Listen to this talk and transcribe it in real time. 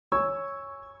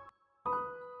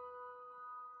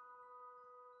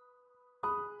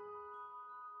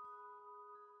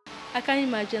I can't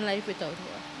imagine life without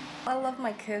her. I love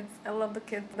my kids. I love the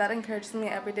kids. That encourages me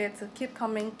every day to keep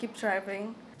coming, keep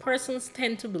striving. Persons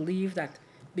tend to believe that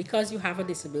because you have a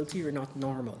disability, you're not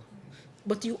normal.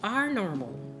 But you are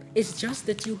normal. It's just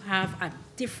that you have a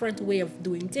different way of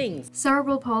doing things.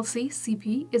 Cerebral palsy,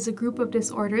 CP, is a group of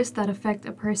disorders that affect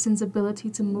a person's ability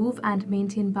to move and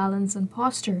maintain balance and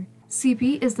posture.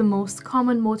 CP is the most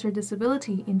common motor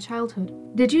disability in childhood.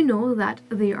 Did you know that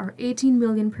there are 18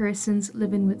 million persons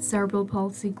living with cerebral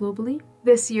palsy globally?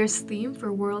 This year's theme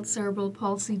for World Cerebral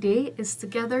Palsy Day is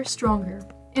Together Stronger.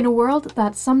 In a world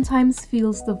that sometimes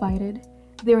feels divided,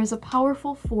 there is a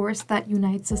powerful force that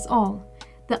unites us all,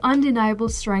 the undeniable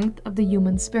strength of the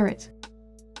human spirit.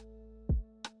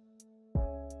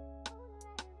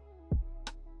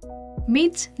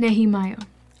 Meet Nehemiah,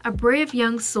 a brave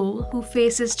young soul who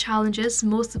faces challenges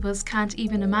most of us can't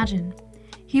even imagine.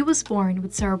 He was born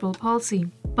with cerebral palsy,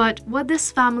 but what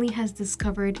this family has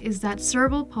discovered is that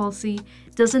cerebral palsy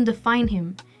doesn't define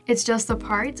him. It's just a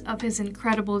part of his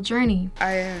incredible journey.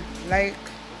 I like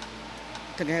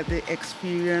to get the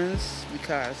experience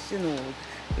because,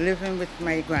 living with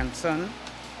my grandson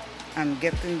and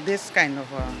getting this kind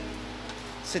of a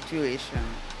situation,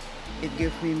 it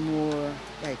gives me more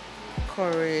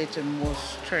courage and more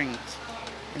strength,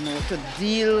 to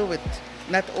deal with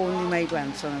not only my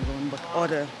grandson alone, but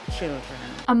other children.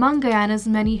 Among Guyana's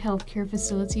many healthcare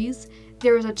facilities,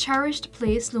 there is a cherished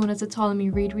place known as the Ptolemy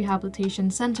Reid Rehabilitation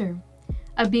Center,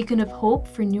 a beacon of hope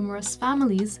for numerous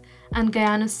families and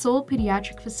Guyana's sole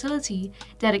pediatric facility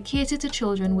dedicated to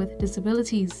children with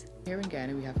disabilities. Here in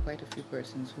Guyana, we have quite a few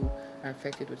persons who are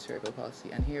affected with cerebral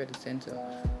palsy, and here at the center,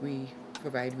 we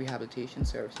provide rehabilitation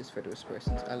services for those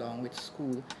persons along with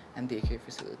school and daycare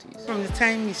facilities. From the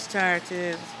time he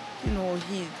started,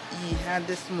 he had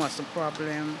this muscle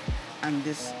problem and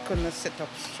this couldn't sit up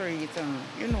straight and,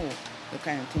 the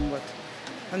kind of thing. But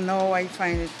now I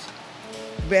find it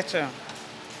better.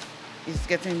 It's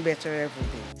getting better every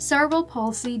day. Cerebral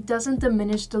palsy doesn't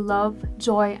diminish the love,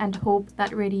 joy, and hope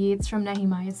that radiates from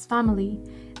Nehemiah's family.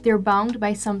 They're bound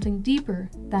by something deeper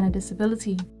than a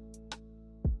disability.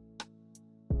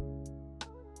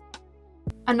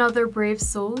 Another brave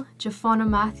soul, Jafona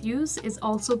Matthews, is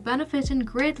also benefiting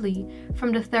greatly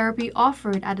from the therapy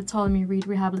offered at the Ptolemy Reid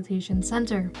Rehabilitation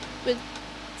Center. With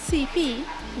CP,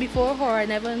 before her, I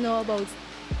never know about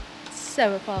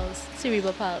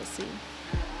cerebral palsy.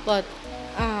 But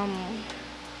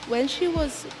when she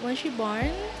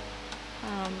born,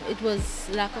 it was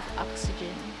lack of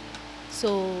oxygen.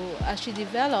 So as she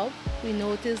developed, we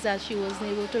noticed that she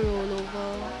wasn't able to roll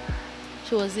over.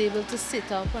 She was able to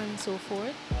sit up and so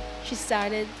forth. She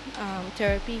started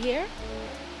therapy here,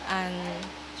 and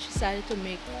she started to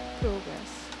make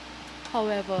progress.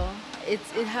 However, it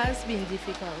has been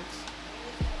difficult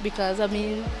because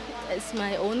it's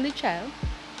my only child,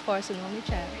 of course, an only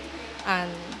child.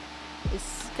 And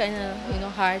it's kind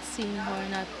of hard seeing her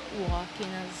not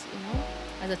walking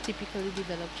as a typically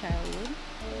developed child would.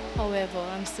 However,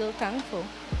 I'm still thankful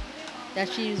that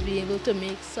she's been able to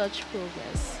make such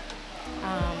progress.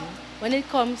 When it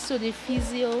comes to the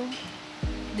physical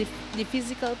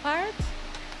part,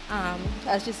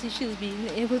 as you see, she's been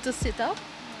able to sit up.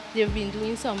 They've been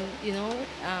doing some,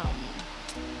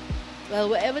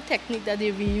 whatever technique that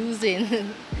they've been using.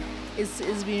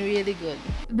 It's been really good.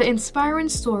 The inspiring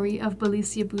story of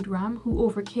Balicia Budram, who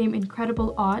overcame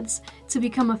incredible odds to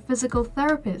become a physical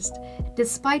therapist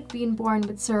despite being born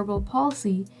with cerebral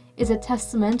palsy, is a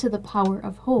testament to the power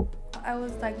of hope. I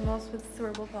was diagnosed with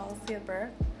cerebral palsy at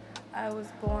birth. I was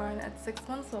born at 6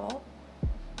 months old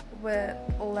with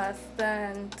less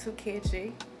than 2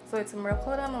 kg. So it's a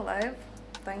miracle that I'm alive,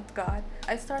 thank God.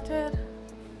 I started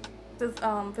this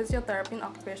physiotherapy and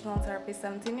occupational therapy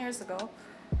 17 years ago.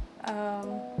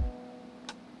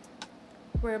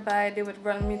 Whereby they would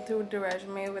run me through the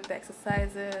regimen with the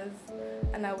exercises,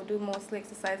 and I would do mostly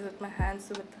exercises with my hands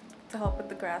to help with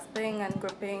the grasping and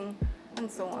gripping and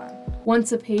so on.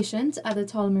 Once a patient at the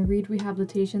Ptolemy Reid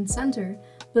Rehabilitation Center,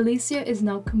 Balicia is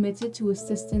now committed to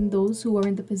assisting those who are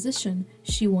in the position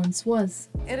she once was.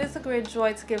 It is a great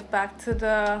joy to give back to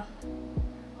the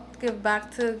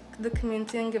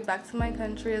community and give back to my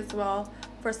country as well.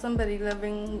 For somebody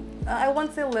living, I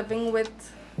won't say living with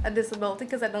a disability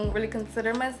because I don't really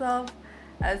consider myself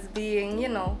as being,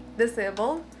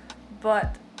 disabled,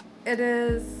 but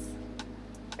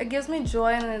it gives me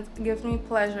joy and it gives me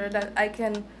pleasure that I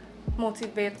can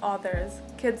motivate others,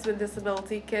 kids with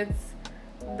disability, kids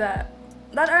that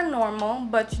are normal,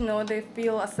 but they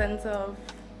feel a sense of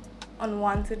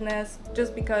unwantedness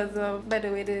just because of by the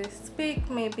way they speak,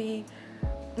 maybe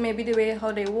maybe the way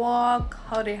how they walk,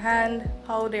 how their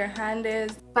hand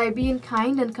is. By being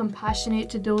kind and compassionate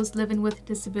to those living with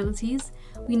disabilities,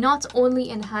 we not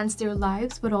only enhance their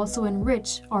lives but also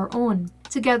enrich our own.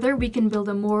 Together, we can build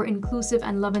a more inclusive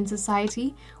and loving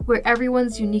society where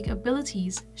everyone's unique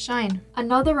abilities shine.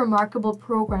 Another remarkable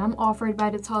program offered by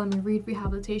the Ptolemy Reed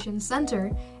Rehabilitation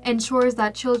Center ensures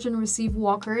that children receive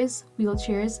walkers,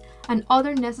 wheelchairs, and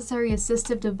other necessary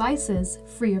assistive devices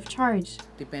free of charge.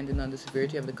 Depending on the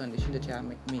severity of the condition, the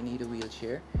child may need a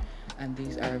wheelchair, and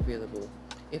these are available.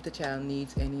 If the child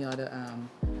needs any other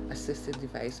assistive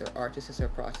device or orthosis or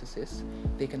prosthesis,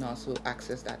 they can also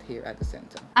access that here at the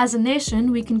center. As a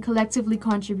nation, we can collectively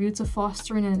contribute to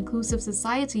fostering an inclusive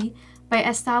society by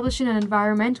establishing an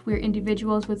environment where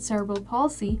individuals with cerebral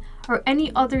palsy or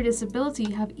any other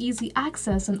disability have easy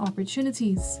access and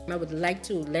opportunities. I would like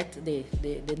to let the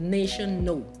nation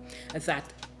know that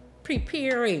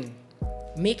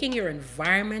making your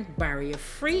environment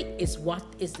barrier-free is what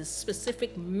is the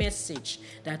specific message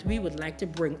that we would like to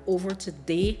bring over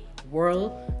today,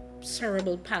 World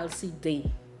Cerebral Palsy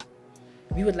Day.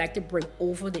 We would like to bring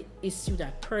over the issue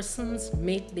that persons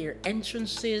make their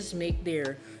entrances, make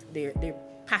their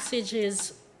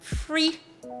passages free,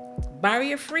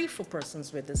 barrier-free for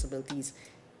persons with disabilities,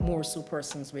 more so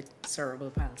persons with cerebral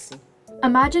palsy.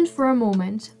 Imagine for a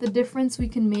moment the difference we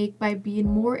can make by being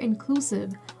more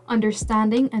inclusive,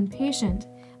 understanding, and patient.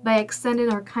 By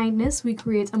extending our kindness, we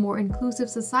create a more inclusive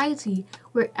society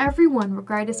where everyone,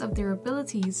 regardless of their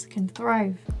abilities, can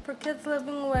thrive. For kids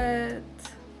living with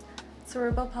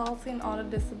cerebral palsy and other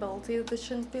disabilities, they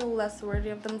shouldn't feel less worthy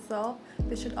of themselves.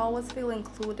 They should always feel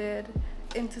included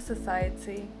into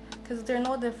society because they're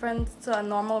no different to a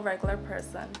normal, regular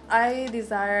person. I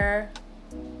desire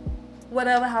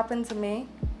whatever happened to me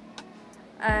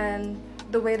and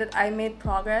the way that I made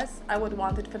progress, I would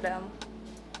want it for them.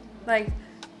 Like,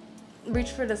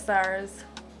 reach for the stars.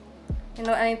 You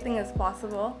know, anything is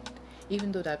possible.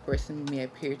 Even though that person may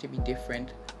appear to be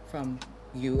different from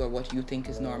you or what you think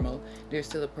is normal, they're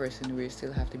still a person. We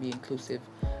still have to be inclusive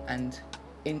and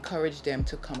encourage them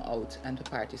to come out and to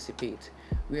participate.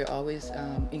 We're always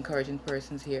encouraging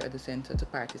persons here at the center to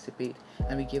participate,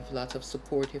 and we give lots of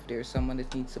support if there's someone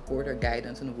that needs support or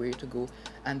guidance on where to go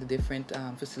and the different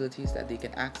facilities that they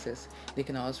can access. They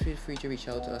can always feel free to reach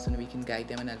out to us and we can guide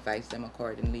them and advise them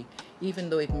accordingly. Even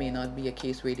though it may not be a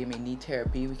case where they may need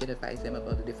therapy, we can advise them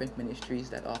about the different ministries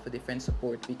that offer different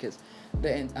support, because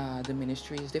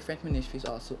different ministries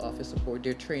also offer support.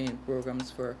 Their training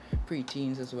programs for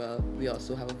preteens as well. We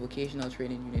also have a vocational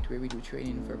training unit where we do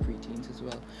training for preteens as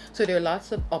well. So there are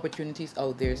lots of opportunities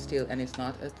out there still, and it's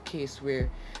not a case where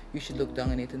you should look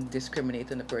down on it and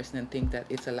discriminate on the person and think that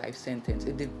it's a life sentence.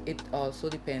 It also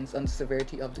depends on the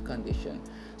severity of the condition.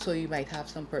 So you might have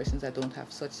some persons that don't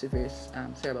have such severe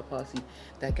cerebral palsy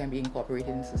that can be incorporated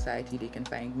in society. They can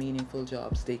find meaningful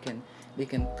jobs. They can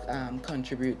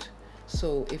contribute.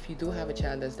 So if you do have a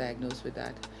child that's diagnosed with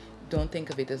that, don't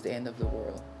think of it as the end of the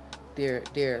world. There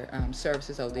are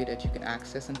services out there that you can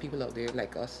access, and people out there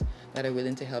like us that are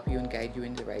willing to help you and guide you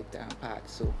in the right path.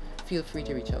 So feel free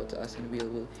to reach out to us, and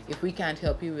we'll if we can't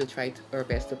help you, we'll try our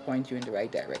best to point you in the right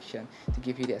direction to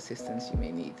give you the assistance you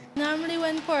may need. Normally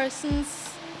when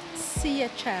persons see a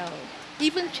child,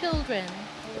 even children,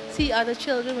 see other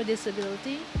children with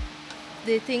disability,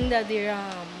 they think that they're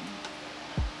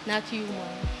not human,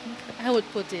 I would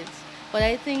put it. But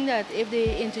I think that if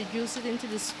they introduce it into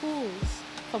the schools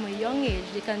from a young age,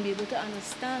 they can be able to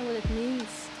understand what it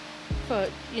means for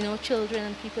children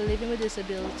and people living with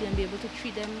disability and be able to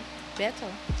treat them better,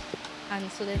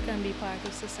 and so they can be part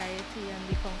of society and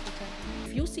be comfortable.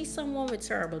 If you see someone with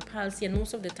cerebral palsy, and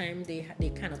most of the time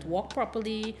they cannot walk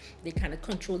properly, they cannot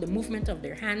control the movement of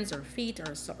their hands or feet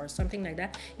or something like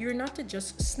that, you're not to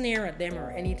just sneer at them or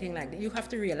anything like that. You have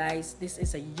to realize this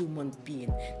is a human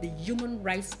being. The human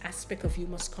rights aspect of you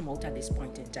must come out at this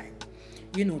point in time.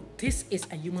 This is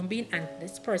a human being, and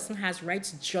this person has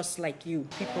rights just like you.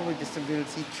 People with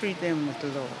disability, treat them with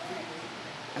love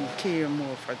and care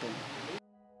more for them.